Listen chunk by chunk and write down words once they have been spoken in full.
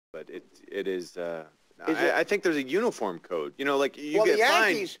but it is. I think there's a uniform code. You know, like you get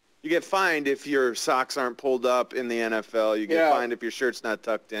fined. You get fined if your socks aren't pulled up in the NFL. You get fined if your shirt's not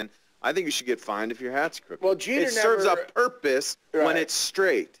tucked in. I think you should get fined if your hat's crooked. Well, Jeter it serves a purpose when it's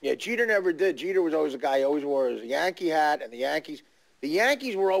straight. Yeah, Jeter never did. Jeter was always a guy who always wore his Yankee hat, and the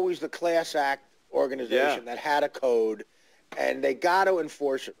Yankees were always the class act organization that had a code, and they got to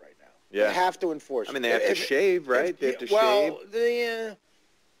enforce it right now. Yeah. They have to enforce it. I mean, they have to shave, right? They have to shave. Well,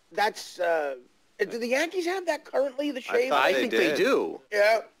 that's do the Yankees have that currently, the shave? I think they do.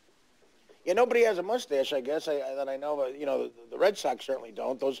 Yeah. Yeah, nobody has a mustache, I guess, that I know. But, you know, the Red Sox certainly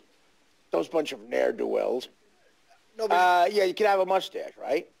don't. Those bunch of ne'er-do-wells. Yeah, you can have a mustache,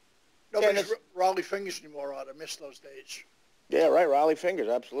 right? Nobody's Raleigh Fingers anymore, I miss those days. Yeah, right, Raleigh Fingers,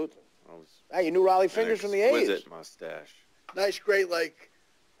 absolutely. Hey, you knew Raleigh Fingers from the A's. Exquisite mustache. Nice, great, like,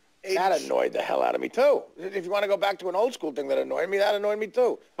 80s. That annoyed the hell out of me, too. If you want to go back to an old school thing that annoyed me,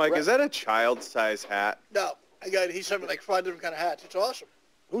 too. Mike, is that a child-size hat? No. He sent me like 5 different kind of hats. It's awesome.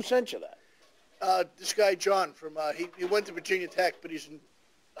 Who sent you that? This guy, John, from he went to Virginia Tech, but he's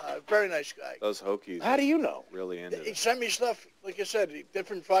a very nice guy. Those Hokies. How do you know? Really into He sent me stuff, like I said,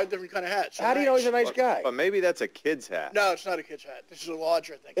 5 different kind of hats. How do you know he's a nice guy? But maybe that's a kid's hat. No, it's not a kid's hat. This is a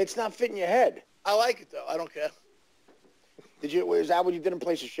larger thing. It's not fitting your head. I like it, though. I don't care. Is that what you did in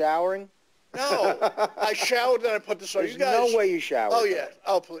place of showering? No. I showered, then I put this on. There's no way you showered. Oh, yeah.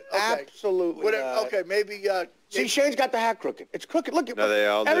 Oh, please. Okay. Absolutely not. Okay, maybe... See, Shane's got the hat crooked. It's crooked. Look at No, they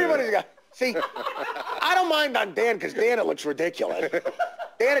all everybody's do. got. See, I don't mind on Dan because Dan, it looks ridiculous.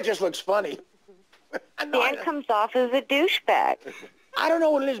 Dan, it just looks funny. Dan comes off as a douchebag. I don't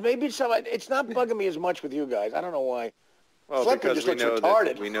know what it is. Maybe it's not bugging me as much with you guys. I don't know why. Well, Flipper just looks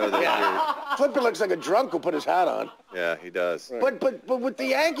retarded. We know that Flipper looks like a drunk who put his hat on. Yeah, he does. Right. But with the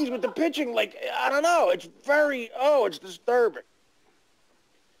Yankees, with the pitching, like, I don't know. It's it's disturbing.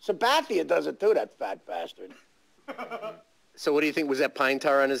 Sabathia does it too, that fat bastard. So what do you think? Was that pine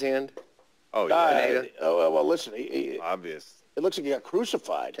tar on his hand? Oh, yeah. Well, listen. Obvious. It looks like he got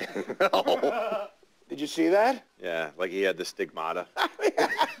crucified. Did you see that? Yeah, like he had the stigmata.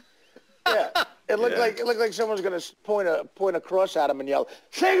 Yeah. It looked like someone's going to point a cross at him and yell,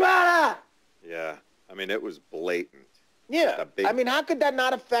 "Stigmata!" Yeah. I mean, it was blatant. Yeah. I mean, how could that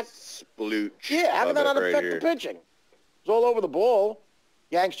not affect... Splooch. Yeah, how could that not affect here. the pitching? It's all over the ball.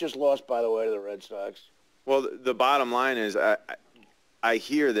 Yanks just lost, by the way, to the Red Sox. Well, the bottom line is I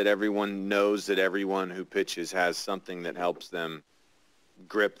hear that everyone knows that everyone who pitches has something that helps them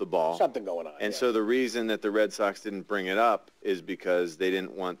grip the ball. Something going on. And so the reason that the Red Sox didn't bring it up is because they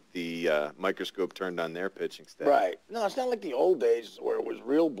didn't want the microscope turned on their pitching staff. Right. No, it's not like the old days where it was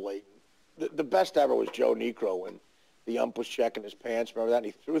real blatant. The best ever was Joe Niekro when the ump was checking his pants. Remember that? And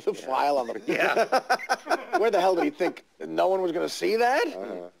he threw the file on the... Yeah. Where the hell did he think? No one was going to see that?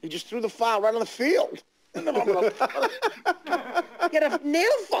 He just threw the file right on the field. He had a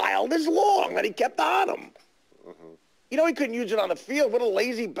nail file this long that he kept on him. You know he couldn't use it on the field. What a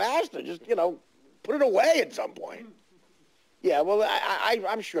lazy bastard. Just, put it away at some point. Yeah, well,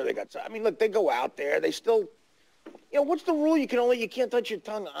 I'm sure they got some. I mean, look, they go out there. They still... what's the rule? You can't touch your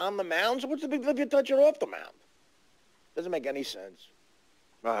tongue on the mound. So what's the big deal if you touch it off the mound? Doesn't make any sense.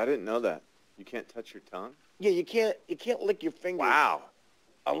 Oh, I didn't know that. You can't touch your tongue? Yeah, you can't lick your fingers. Wow.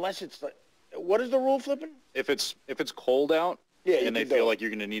 Unless it's like... What is the rule, Flippin'? If it's cold out, and they feel like you're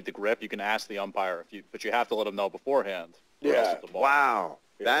going to need the grip, you can ask the umpire. But you have to let them know beforehand. Yeah. Wow.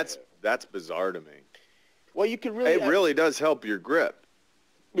 That's bizarre to me. Well, you could really... It really does help your grip.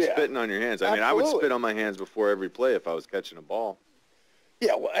 Yeah. Spitting on your hands. I mean, I would spit on my hands before every play if I was catching a ball.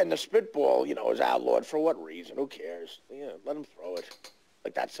 Yeah, well, and the spitball, is outlawed for what reason? Who cares? Let them throw it.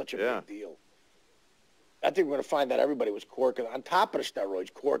 Like, that's such a big deal. I think we're going to find that everybody was corking, on top of the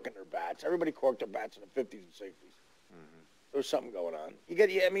steroids, corking their bats. Everybody corked their bats in the 50s and 60s. There was something going on.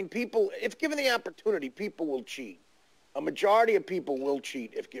 People, if given the opportunity, people will cheat. A majority of people will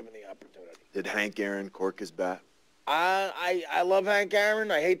cheat if given the opportunity. Did Hank Aaron cork his bat? I love Hank Aaron.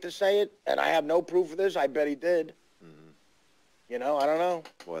 I hate to say it, and I have no proof of this. I bet he did. I don't know.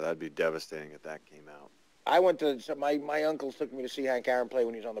 Boy, that'd be devastating if that came out. I went to my uncles took me to see Hank Aaron play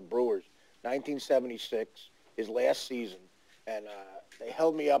when he was on the Brewers, 1976, his last season, and they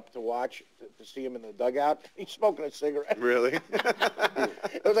held me up to watch to see him in the dugout. He's smoking a cigarette. Really?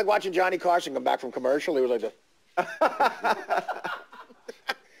 It was like watching Johnny Carson come back from commercial. He was like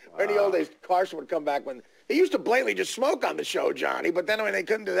in the old days, Carson would come back when he used to blatantly just smoke on the show, Johnny. But then when they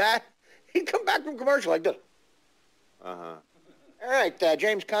couldn't do that, he'd come back from commercial like this. All right,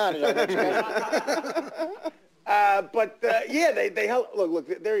 James Caan is our next guest. They held.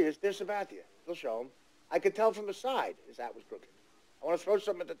 Look, there he is. There's Sabathia. They'll show him. I could tell from the side his hat was crooked. I want to throw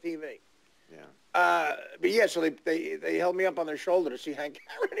something at the TV. Yeah. But yeah, so they held me up on their shoulder to see Hank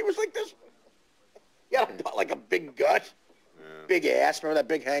Aaron. He was like this. Yeah, like a big gut, big ass. Remember that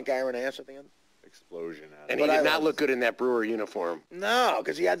big Hank Aaron ass at the end? Explosion. And he did not look good in that Brewer uniform. No,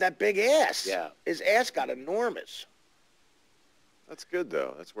 because he had that big ass. Yeah. His ass got enormous. That's good,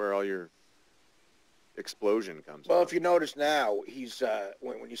 though. That's where all your explosion comes Well, from. if you notice now, he's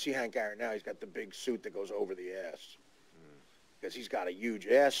when you see Hank Aaron now, he's got the big suit that goes over the ass. Because he's got a huge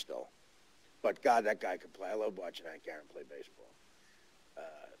ass still. But, God, that guy could play. I love watching Hank Aaron play baseball.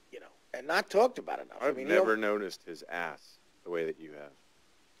 And not talked about enough. I've never noticed his ass the way that you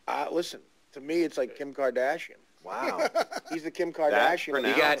have. Listen, to me, it's like Kim Kardashian. Wow. He's the Kim Kardashian.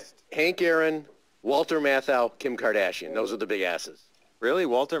 You got Hank Aaron, Walter Matthau, Kim Kardashian. Those are the big asses. Really?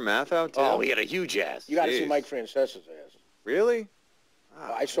 Walter Matthau, too? Oh, he had a huge ass. You got to see Mike Francesa's ass. Really?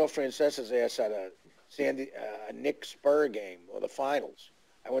 Wow. I saw Francesa's ass at a Knicks Spur game, or the finals.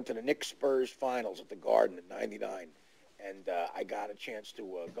 I went to the Knicks Spurs finals at the Garden in '99, and I got a chance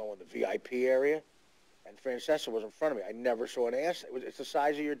to go in the VIP area, and Francesa was in front of me. I never saw an ass. It's the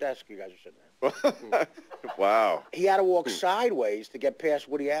size of your desk you guys are sitting there. Wow. He had to walk sideways to get past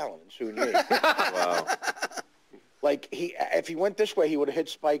Woody Allen and Soon Yi. Wow. Like, if he went this way, he would have hit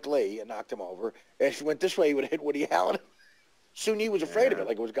Spike Lee and knocked him over. If he went this way, he would have hit Woody Allen. Soon Yi was afraid of it,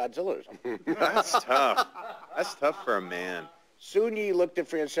 like it was Godzilla or something. That's tough. That's tough for a man. Soon Yi looked at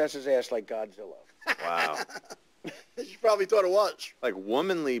Francesa's ass like Godzilla. Wow. She probably thought it was. Like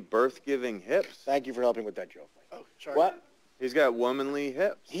womanly birth-giving hips. Thank you for helping with that joke. Oh, sorry. What? He's got womanly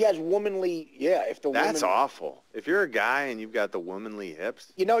hips. He has womanly, if the That's woman... awful. If you're a guy and you've got the womanly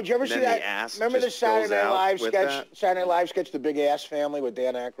hips. You know, did you ever see that? The ass remember the Saturday Night Live sketch? That? Saturday Night Live sketch, The Big Ass Family with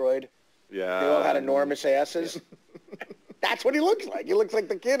Dan Aykroyd? Yeah. They all had enormous asses. That's what he looks like. He looks like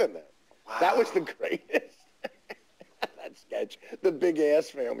the kid in there. Wow. That was the greatest. That sketch, The Big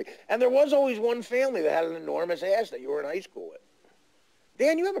Ass Family. And there was always one family that had an enormous ass that you were in high school with.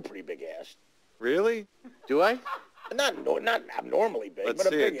 Dan, you have a pretty big ass. Really? Do I? Not abnormally big, Let's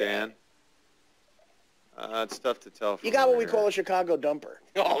but a see big it, Dan. It's tough to tell. You got what we call a Chicago dumper.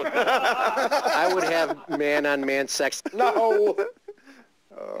 Oh, I would have man-on-man sex. No.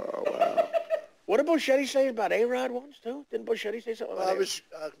 Oh, wow. What did Boschetti say about A-Rod once, too? Didn't Boschetti say something about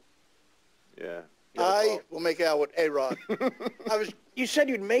Yeah. I will make out with A-Rod. You said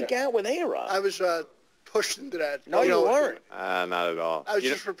you'd make out with A-Rod. I was pushed into that. No, you weren't. Not at all. I was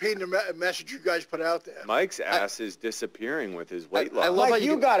just repeating the message you guys put out there. Mike's ass is disappearing with his weight loss. I love how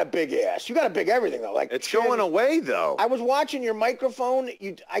you got a big ass. You got a big everything, though. Like it's going away, though. I was watching your microphone.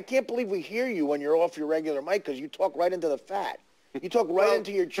 I can't believe we hear you when you're off your regular mic because you talk right into the fat. You talk right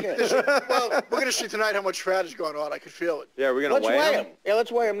into your chin. Well, we're going to see tonight how much fat is going on. I could feel it. Yeah, we're going to weigh him? Yeah, let's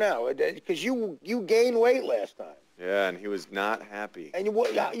weigh him now because you gained weight last time. Yeah, and he was not happy. And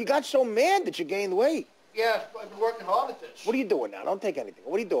you got so mad that you gained weight. Yeah, I've been working hard at this. What are you doing now? Don't take anything.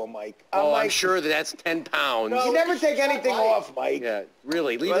 What are you doing, Mike? Oh, Mike, I'm sure that's 10 pounds. No, you never take anything off, Mike. Yeah,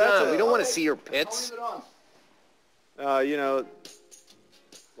 really. Leave it on. We don't want to see your pits. Well,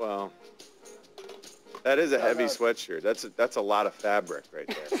 that is a heavy sweatshirt. That's a lot of fabric right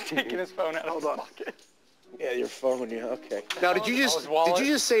there. Taking his phone out of his pocket. Yeah, your phone. Yeah, okay. Now, did you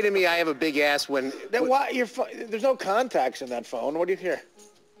just say to me I have a big ass when? There's no contacts in that phone. What do you hear?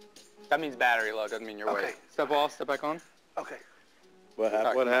 That means battery low. Doesn't mean your weight. Step off. Step back on. Okay. What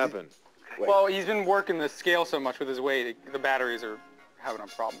happened? Well, he's been working the scale so much with his weight, the batteries are having a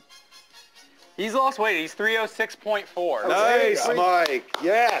problem. He's lost weight. He's 306.4. Nice, Mike.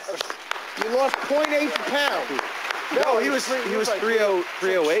 Yes. You lost 0.8 pounds. No, he was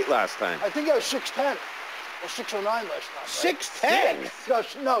 308 last time. I think I was 6'10", or 609 last time. Right?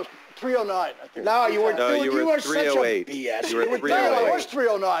 6'10"? No, 309. I think. No, you were. No, you were such a 308. BS. You were 308. I was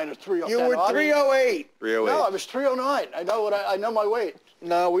 309 or 309. You were 308. 308. No, I was 309. I know my weight.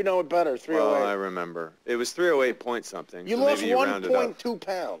 No, we know it better. 308. Well, I remember. It was 308 point something. You so lost maybe 1.2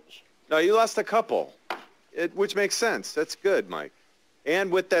 pounds. No, you lost a couple, which makes sense. That's good, Mike.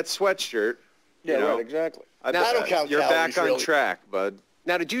 And with that sweatshirt. Yeah, right, exactly. I don't count You're calories, back on really. track, bud.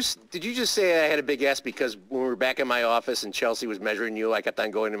 Now, did you just say I had a big ass because when we were back in my office and Chelsea was measuring you, I kept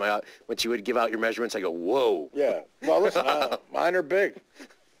on going to my when she would give out your measurements, I go, whoa. Yeah. Well, listen, mine are big.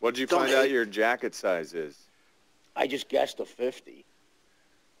 What did you find out your jacket size is? I just guessed a 50.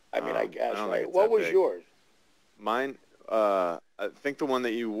 I mean, I guessed, right? What was yours? Mine, I think the one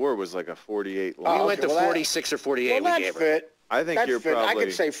that you wore was like a 48 long. We went to 46 or 48. Well, we gave that fit. I think you're probably. I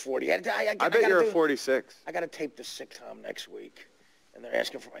could say 40. I bet you're a 46. I got to tape the sitcom next week, and they're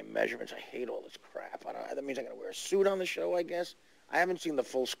asking for my measurements. I hate all this crap. That means I got to wear a suit on the show, I guess. I haven't seen the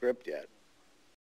full script yet.